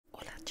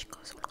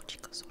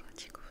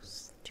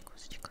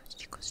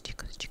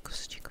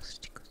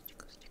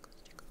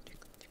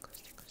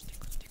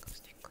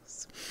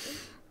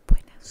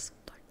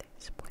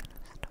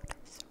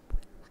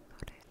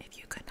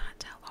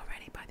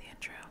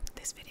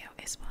video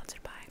is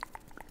sponsored by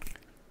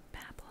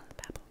Babbel,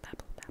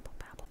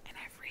 and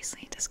I've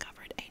recently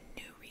discovered a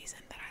new reason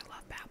that I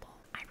love Babbel.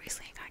 I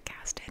recently got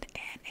casted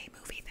in a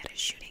movie that is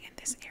shooting in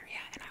this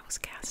area, and I was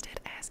casted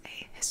as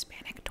a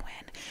Hispanic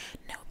twin.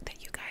 Note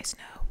that you guys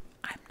know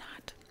I'm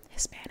not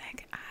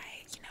Hispanic. I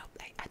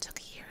took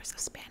years of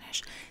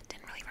Spanish,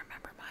 didn't really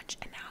remember much,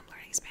 and now I'm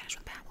learning Spanish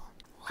with Babbel.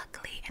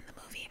 Luckily, in the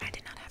movie, I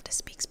did not have to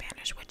speak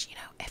Spanish, which,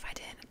 if I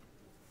did,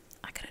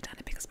 I could have done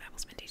it because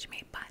Babbel's been teaching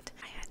me, but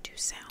I had to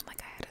sound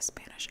like I had a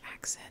Spanish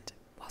accent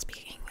while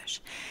speaking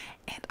English,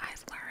 and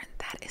I've learned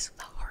that is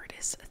the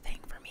hardest thing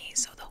for me.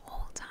 So the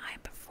whole time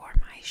before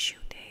my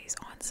shoot days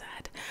on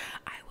set,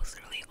 I was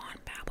literally on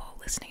Babbel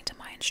listening to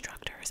my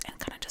instructors and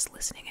kind of just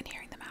listening and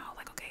hearing them out,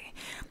 like, okay,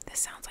 this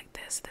sounds like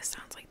this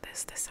sounds like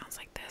this sounds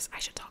like this, I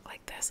should talk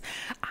like this.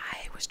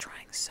 I was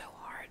trying so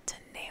hard to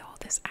nail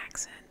this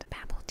accent.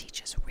 Babbel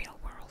teaches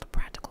real-world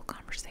practical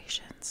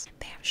conversations.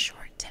 They have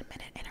short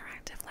 10-minute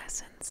interactive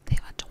lessons. They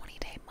have a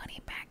 20-day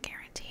money-back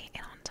guarantee,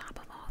 and on top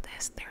of all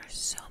this, there are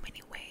so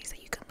many ways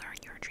that you can learn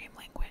your dream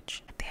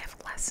language. They have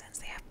lessons,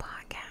 they have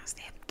podcasts,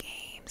 they have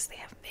games, they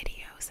have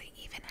videos, they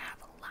even have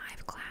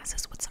live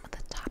classes with some of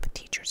the top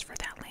teachers for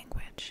that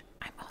language.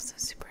 I'm also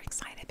super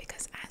excited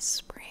because as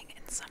spring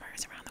and summer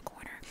is around the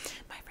corner,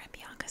 my friend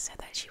Bianca said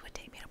that she would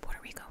take me to Puerto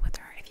Rico with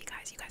her. If you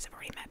guys have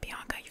already met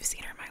Bianca, you've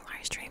seen her in my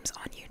live streams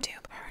on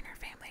YouTube. Her and her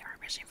family are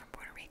originally from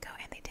Puerto Rico,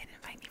 and they did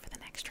invite me for the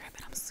next trip,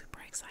 and I'm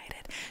super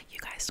excited. You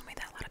guys told me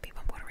that a lot of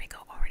people in Puerto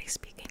Rico already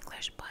speak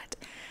English, but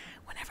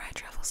whenever I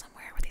travel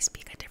somewhere where they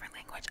speak a different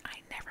language,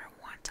 I never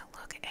want to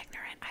look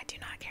ignorant. I do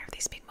not care if they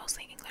speak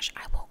mostly English.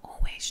 I will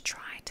always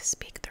try to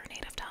speak their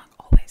native tongue.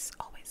 Always,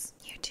 always.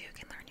 You too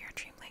can learn your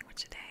dream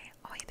language today.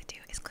 All you have to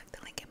do is click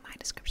the link in my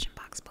description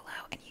box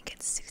below, and you get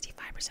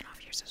 65%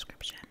 off your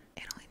subscription.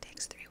 It only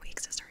takes 3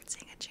 weeks to start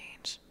seeing a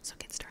change, so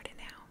get started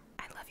now.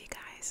 I love you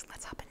guys.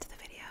 Let's hop into the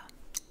video.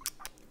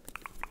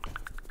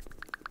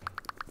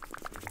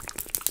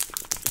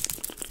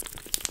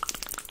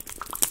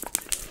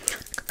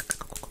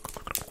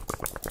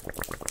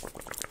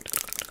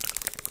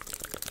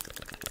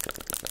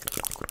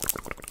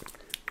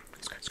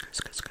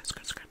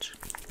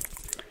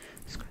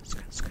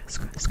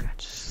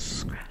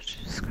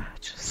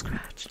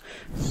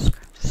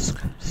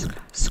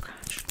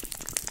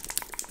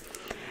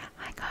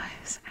 Hi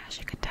guys, as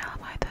you can tell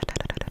by the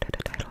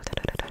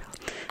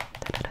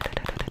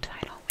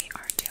title, we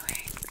are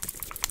doing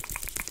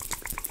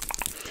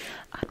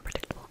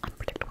unpredictable,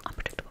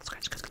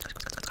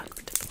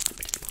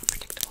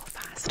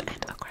 fast and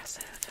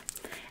aggressive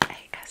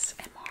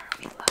ASMR.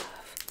 We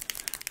love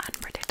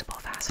unpredictable,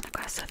 fast and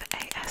aggressive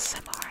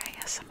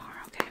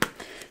ASMR, okay?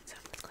 So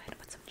let's go ahead and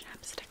put some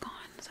chapstick on,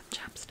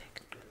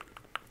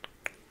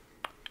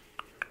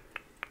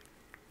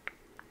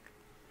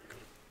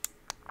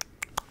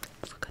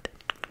 So good.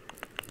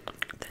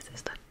 This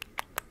is the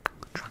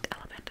Drunk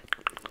Elephant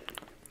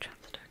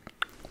chapstick.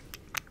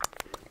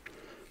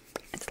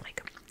 It's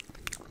like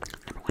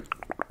 #1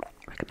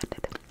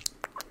 recommended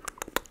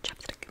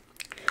chapstick.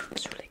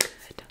 It's really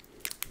good.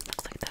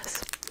 Looks like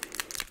this.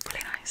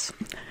 Really nice.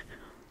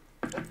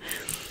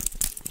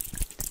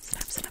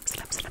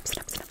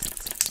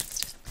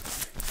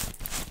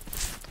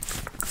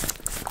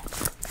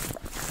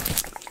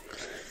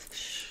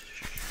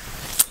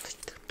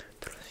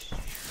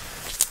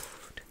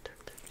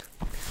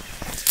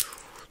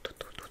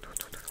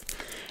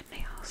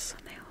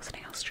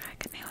 Nail check.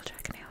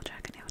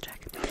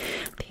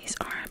 These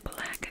are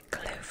black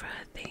clover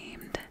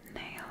themed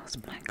nails.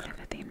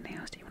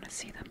 Do you want to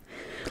see them?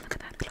 Look at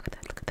that.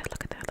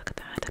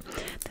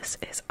 This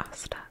is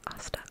Asta.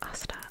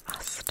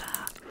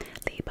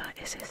 Liba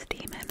is his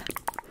demon.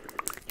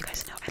 You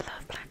guys know I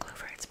love black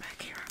clover. It's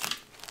back here.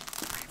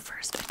 My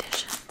first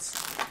editions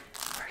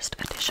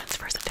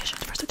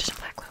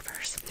black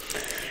clovers.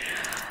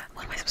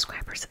 One of my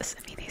subscribers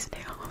sent me these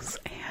nails,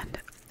 and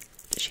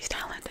she's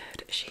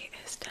talented. She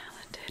is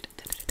talented.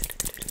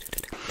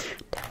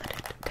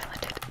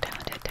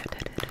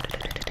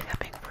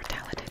 Tapping for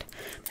talented.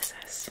 This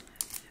is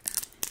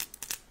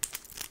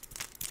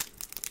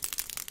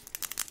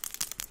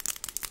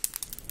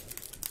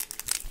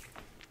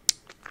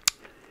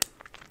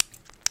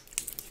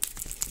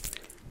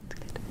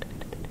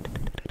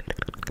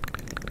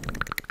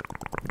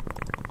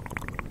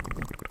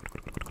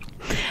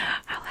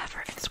I'll have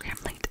her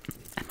Instagram linked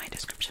in my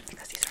description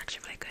because these are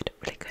actually really good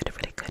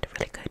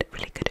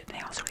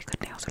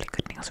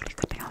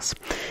nails.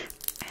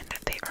 And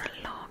they are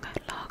long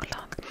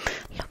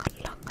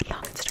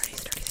and sturdy.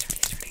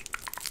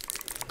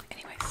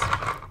 Anyways,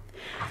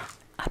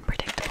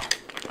 unpredictable.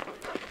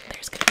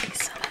 There's gonna be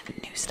some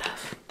new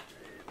stuff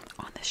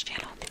on this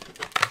channel,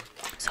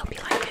 so hope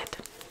you like it.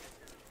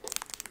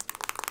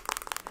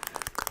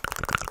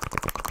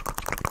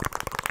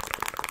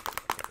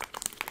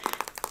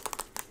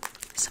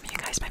 Some of you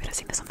guys might be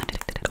seeing this on my TikTok.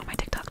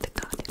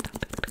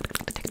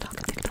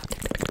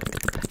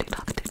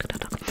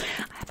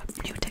 I have a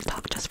new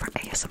TikTok just for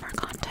ASMR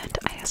content,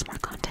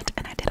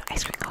 and I did an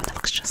ice cream cone that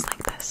looks just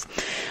like this.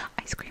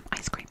 Ice cream,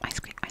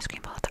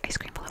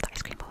 full of the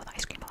ice cream, full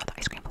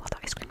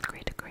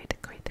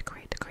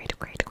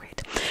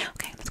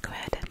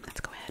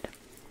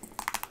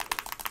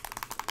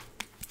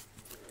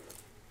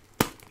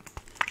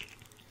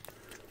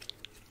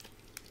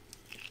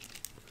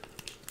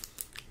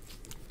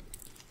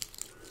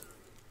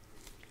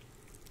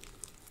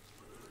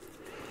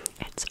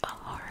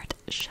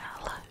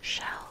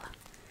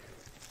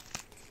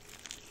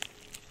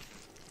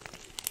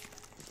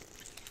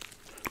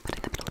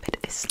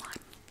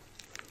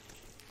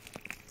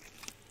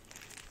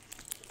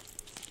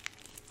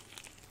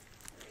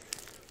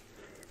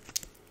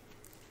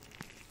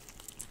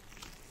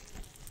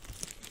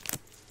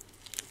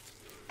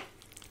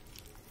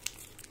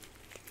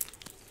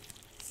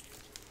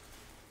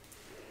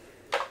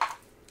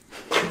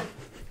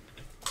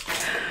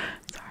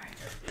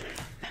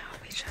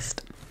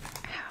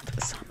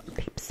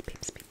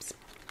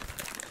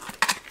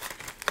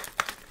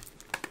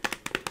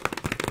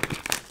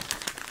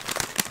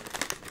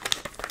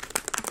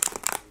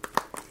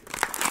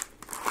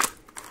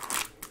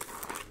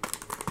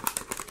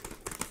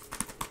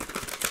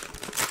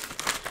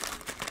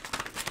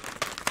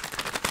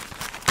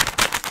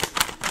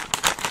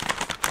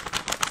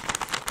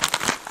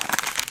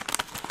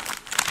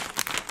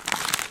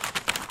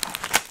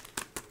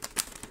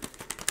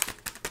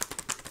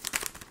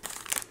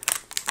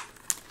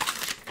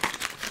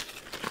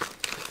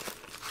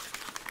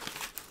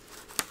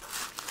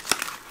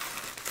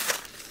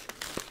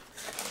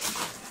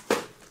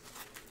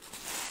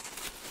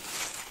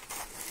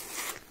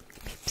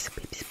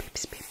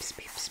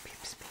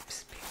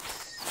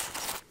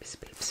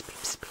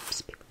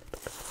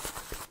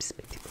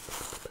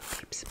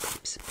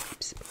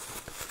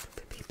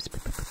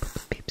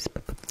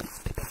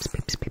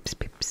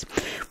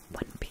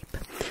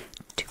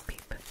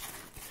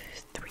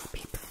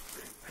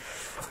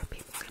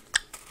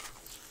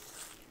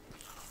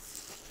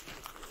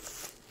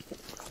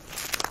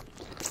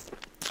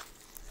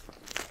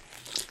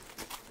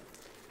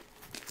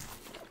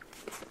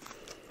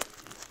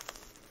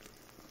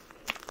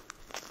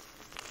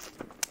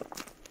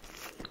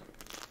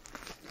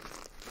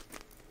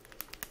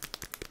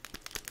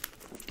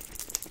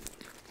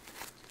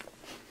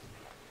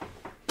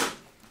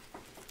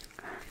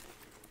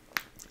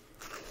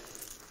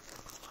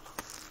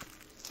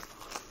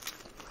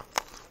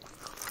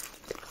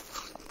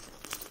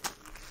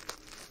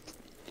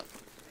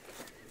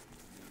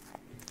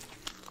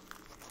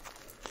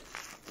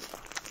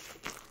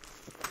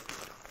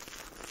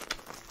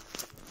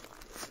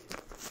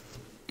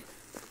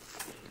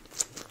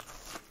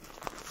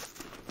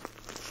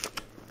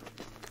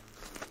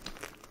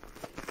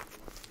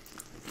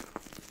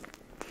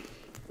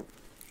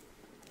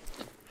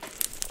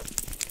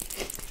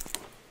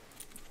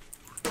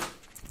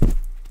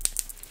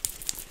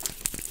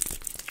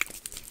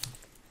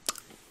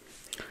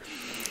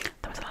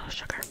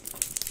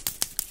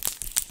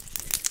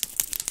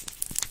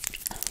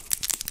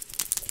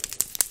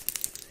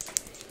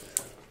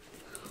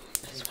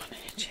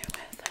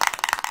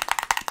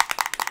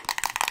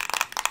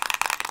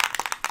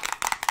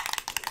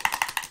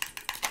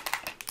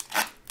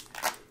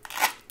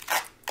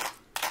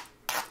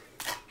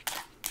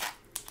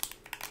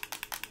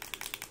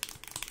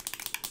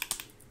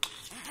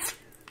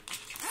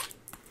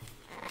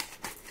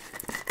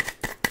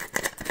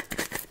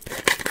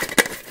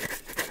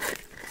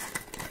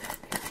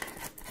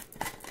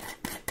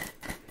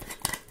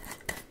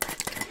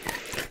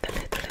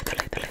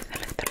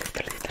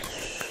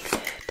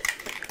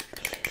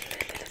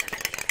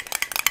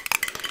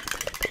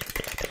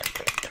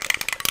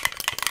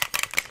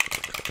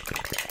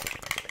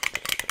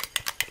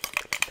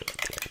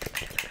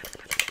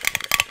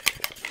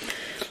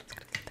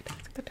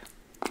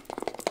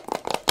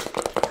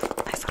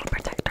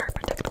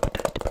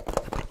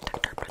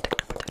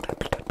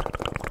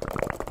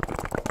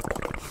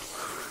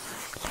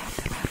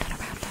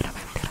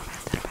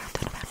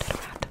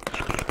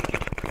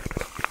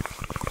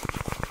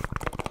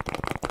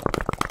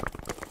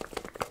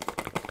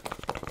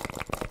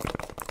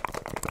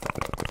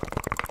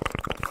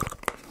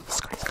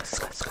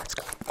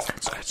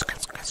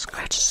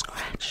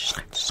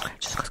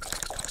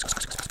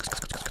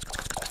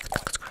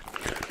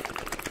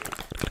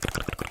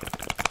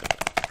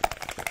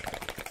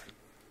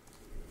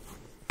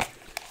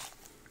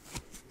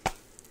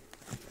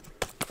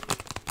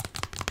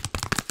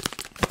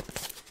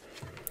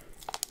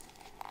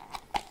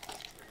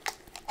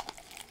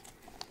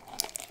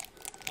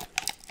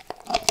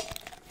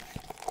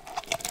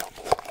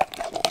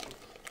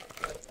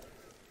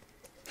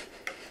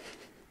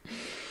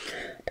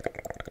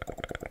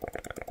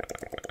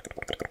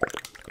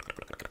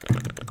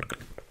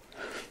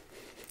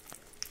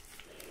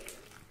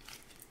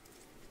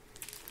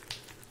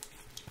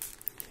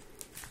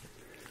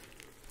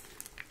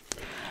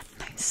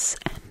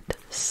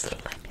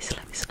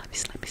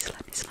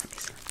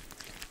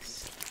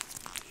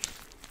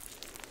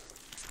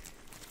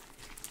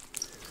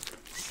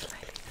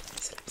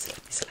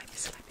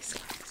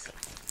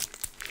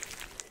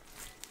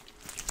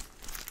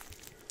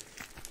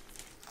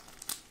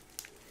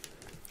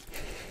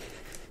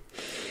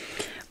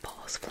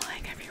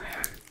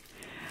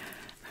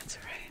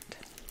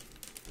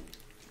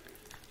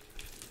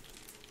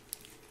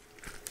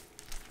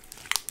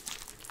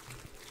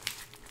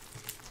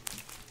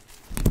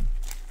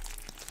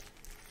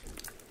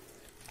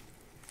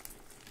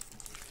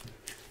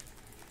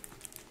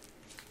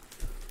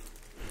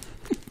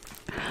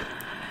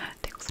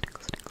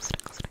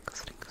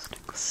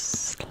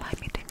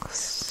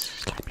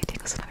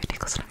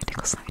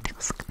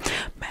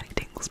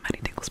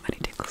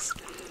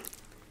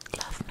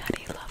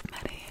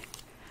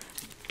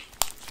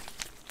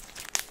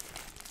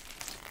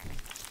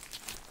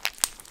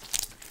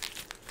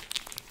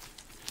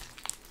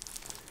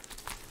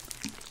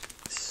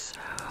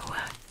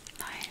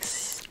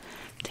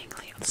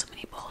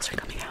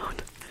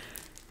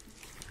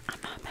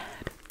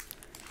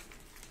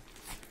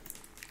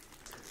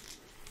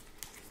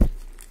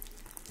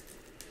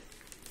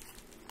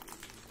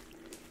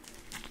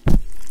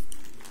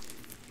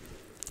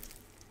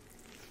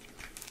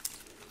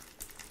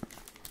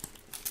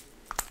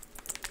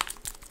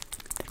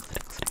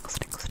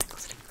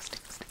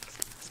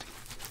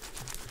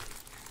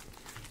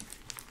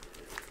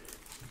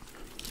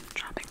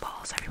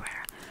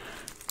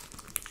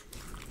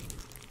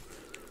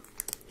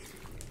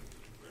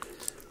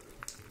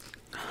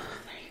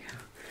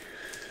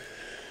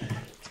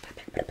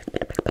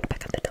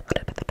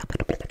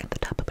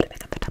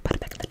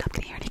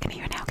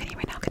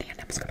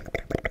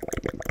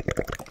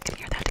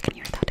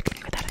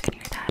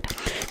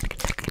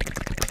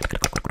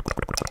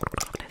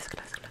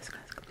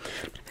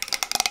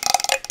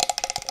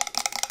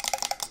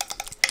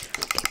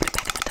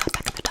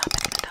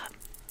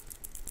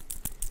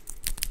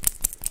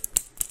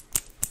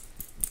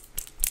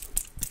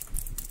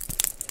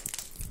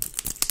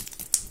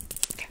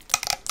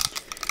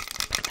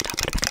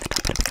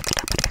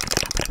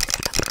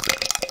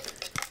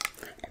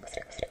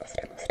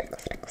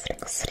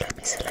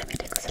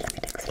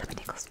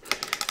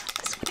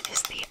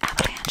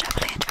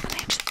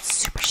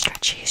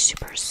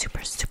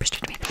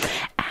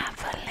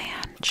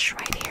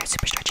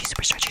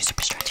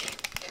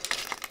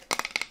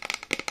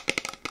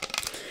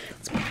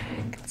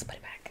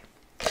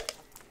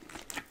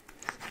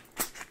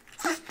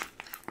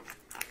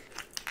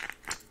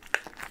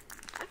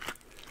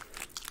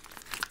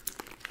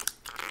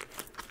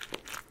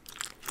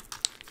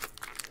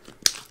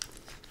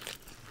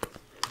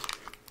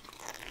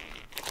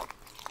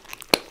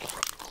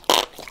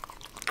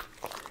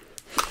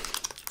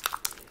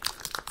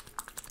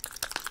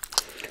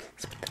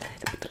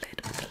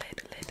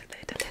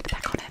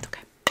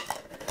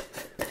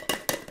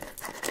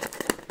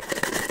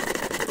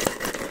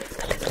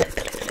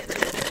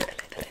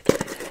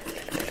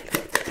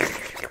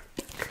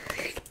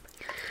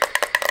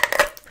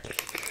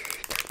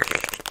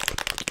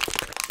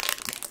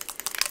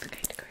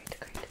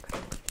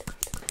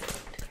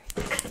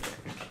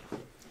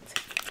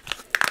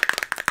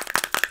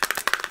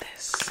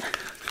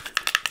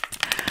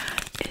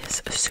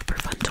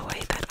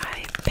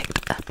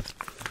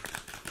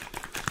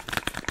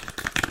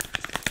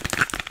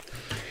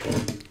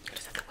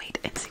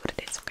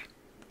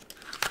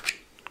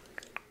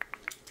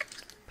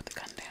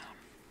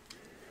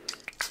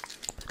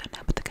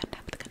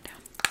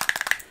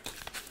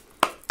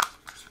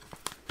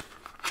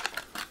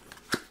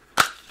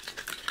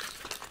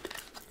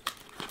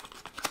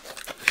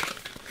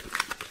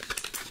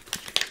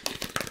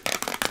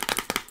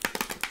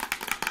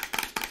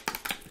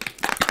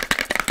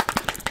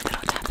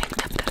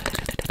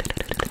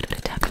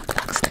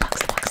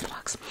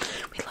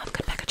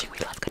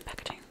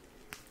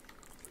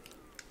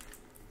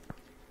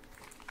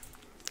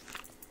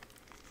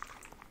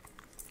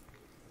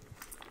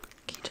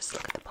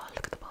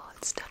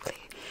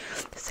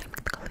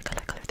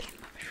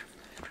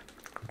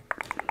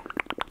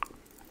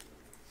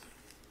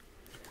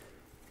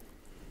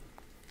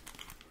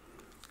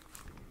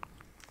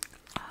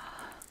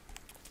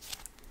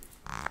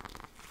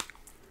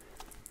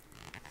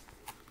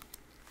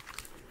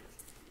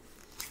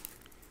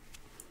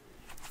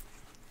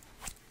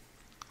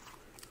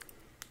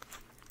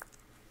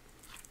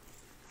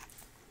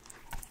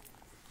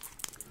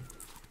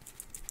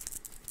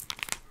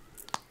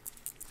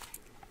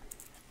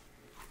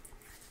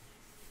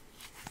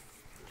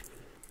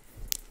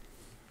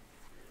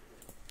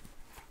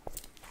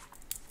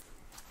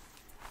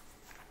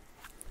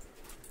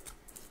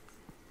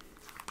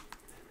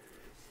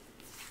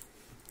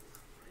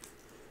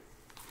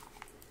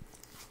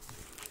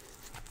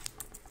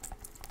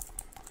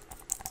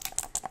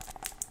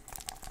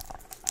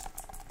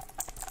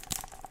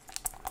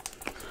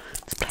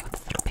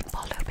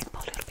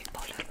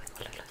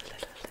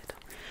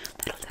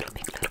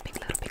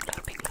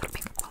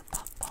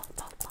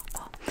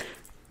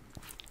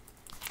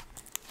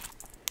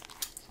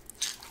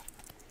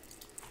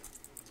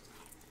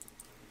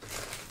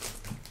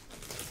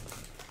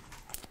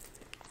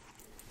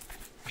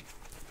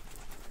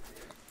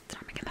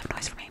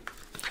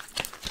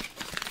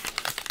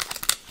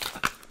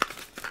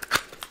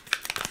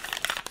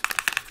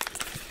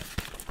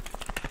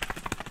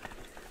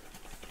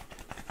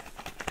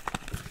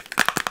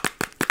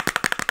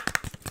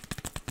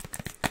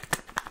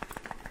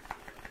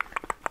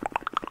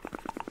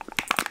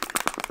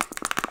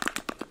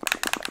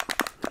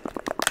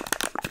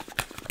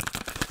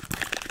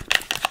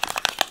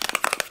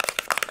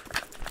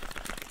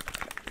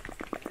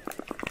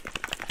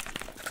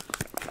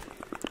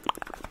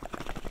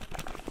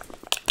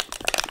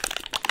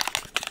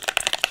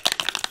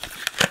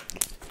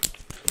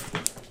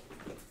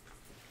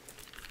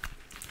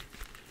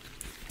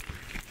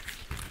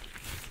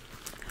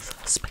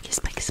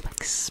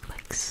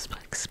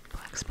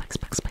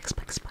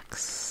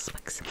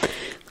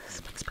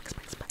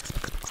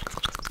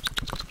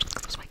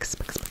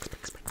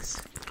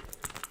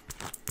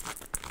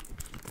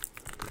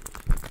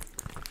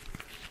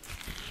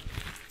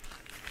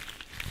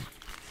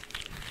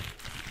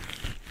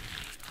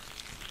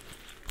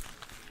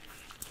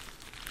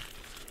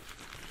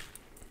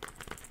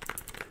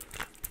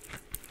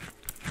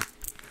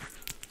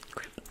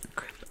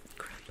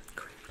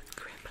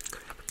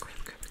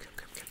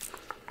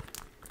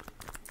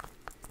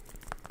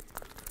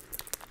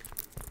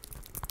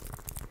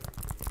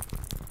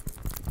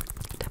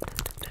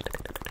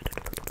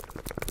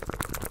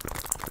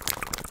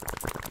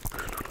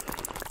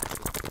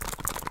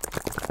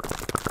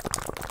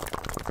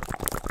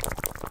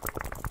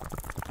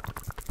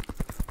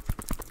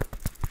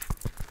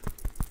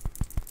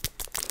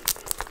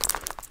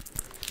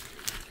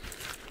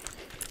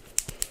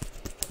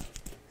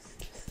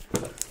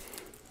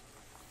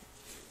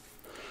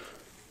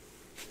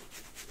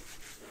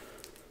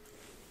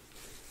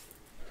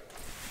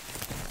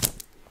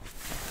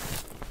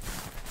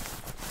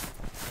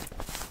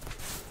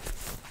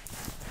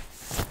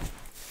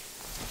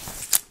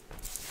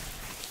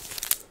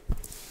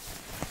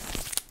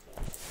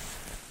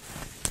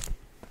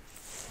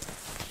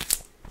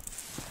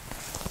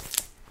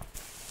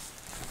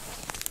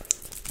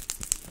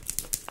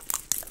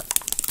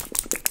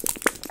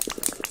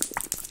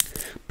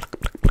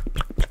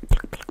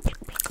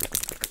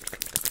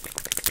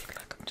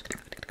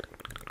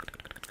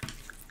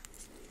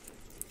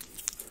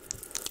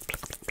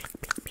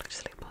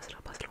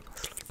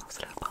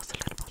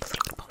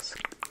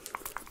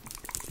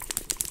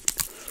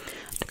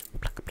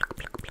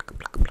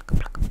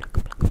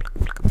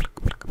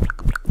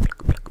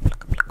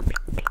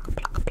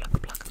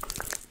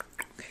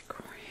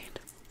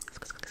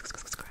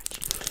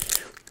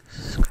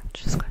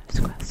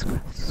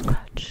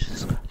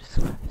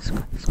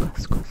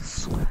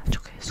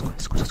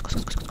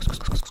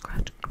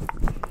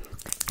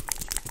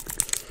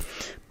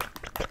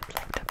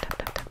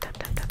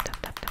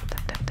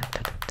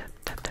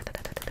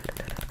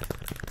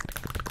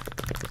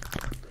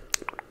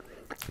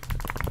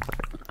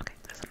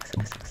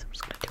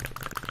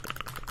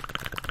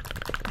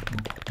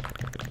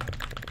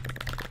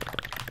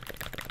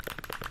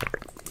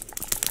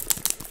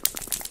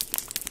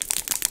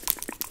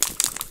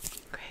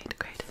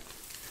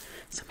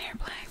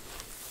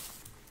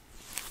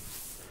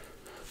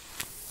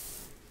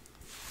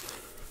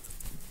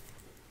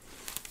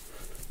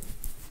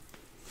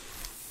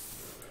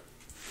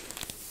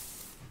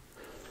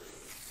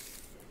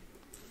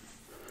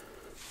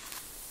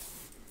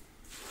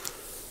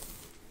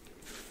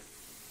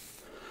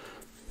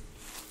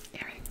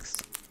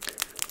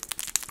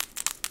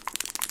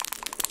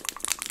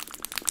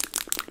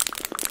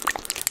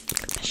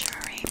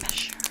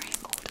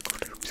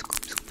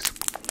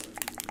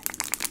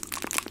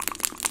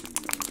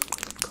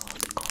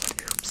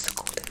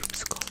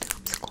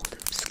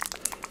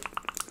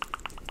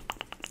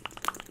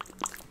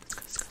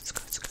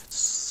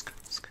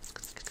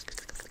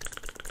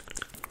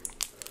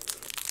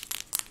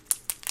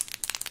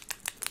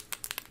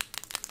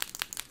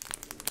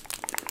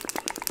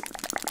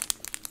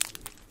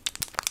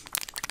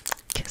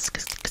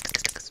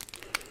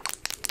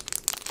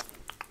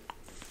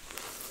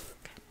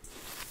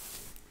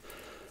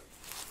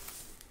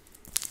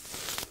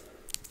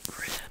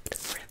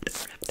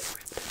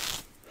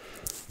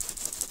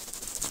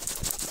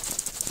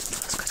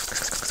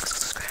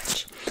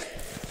Scratch.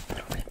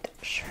 Little ribbed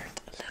shirt,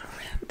 little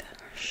ribbed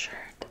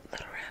shirt,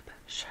 little ribbed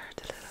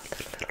shirt,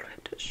 little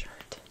ribbed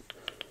shirt.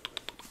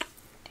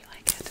 Do you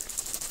like it?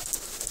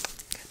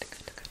 Good.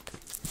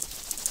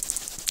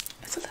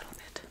 It's a little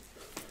bit.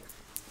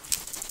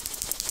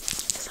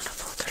 It's not a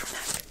full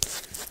turtleneck,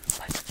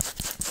 but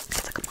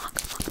it's like a mug.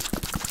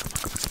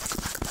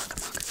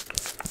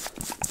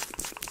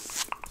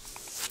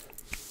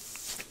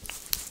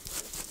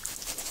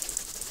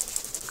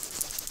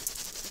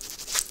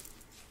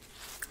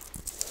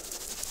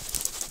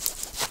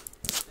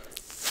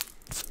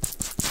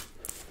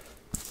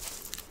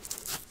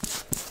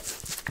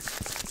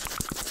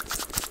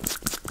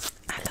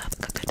 I love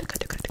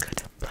good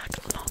black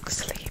long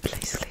sleeve,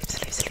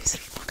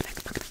 long neck.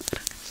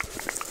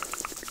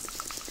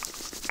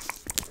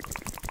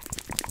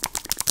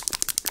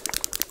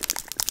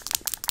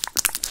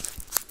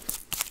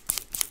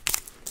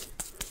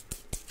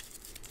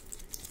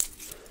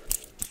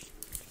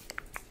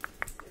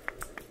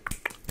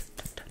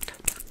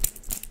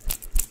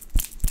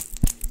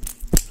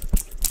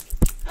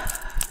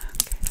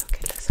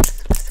 Okay, listen.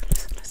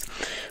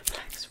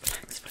 Relax.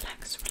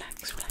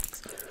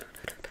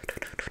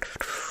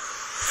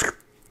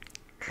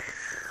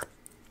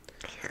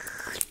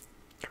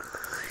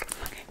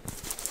 Okay.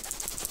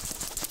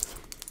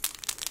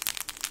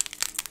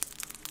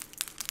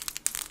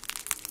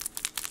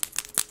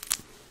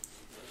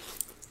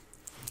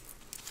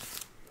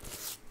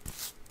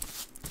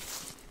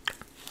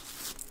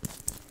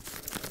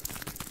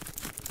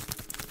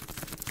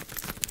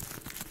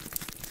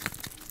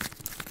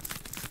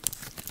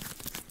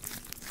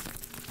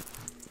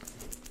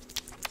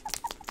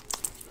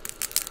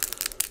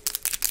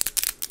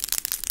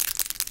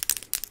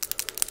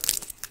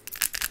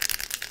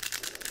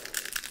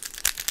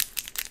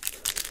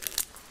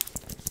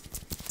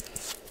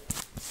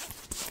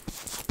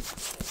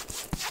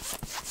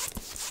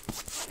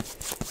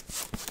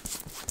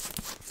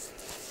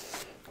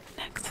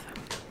 Next,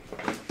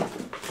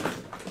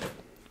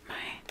 my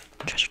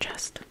treasure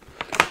chest.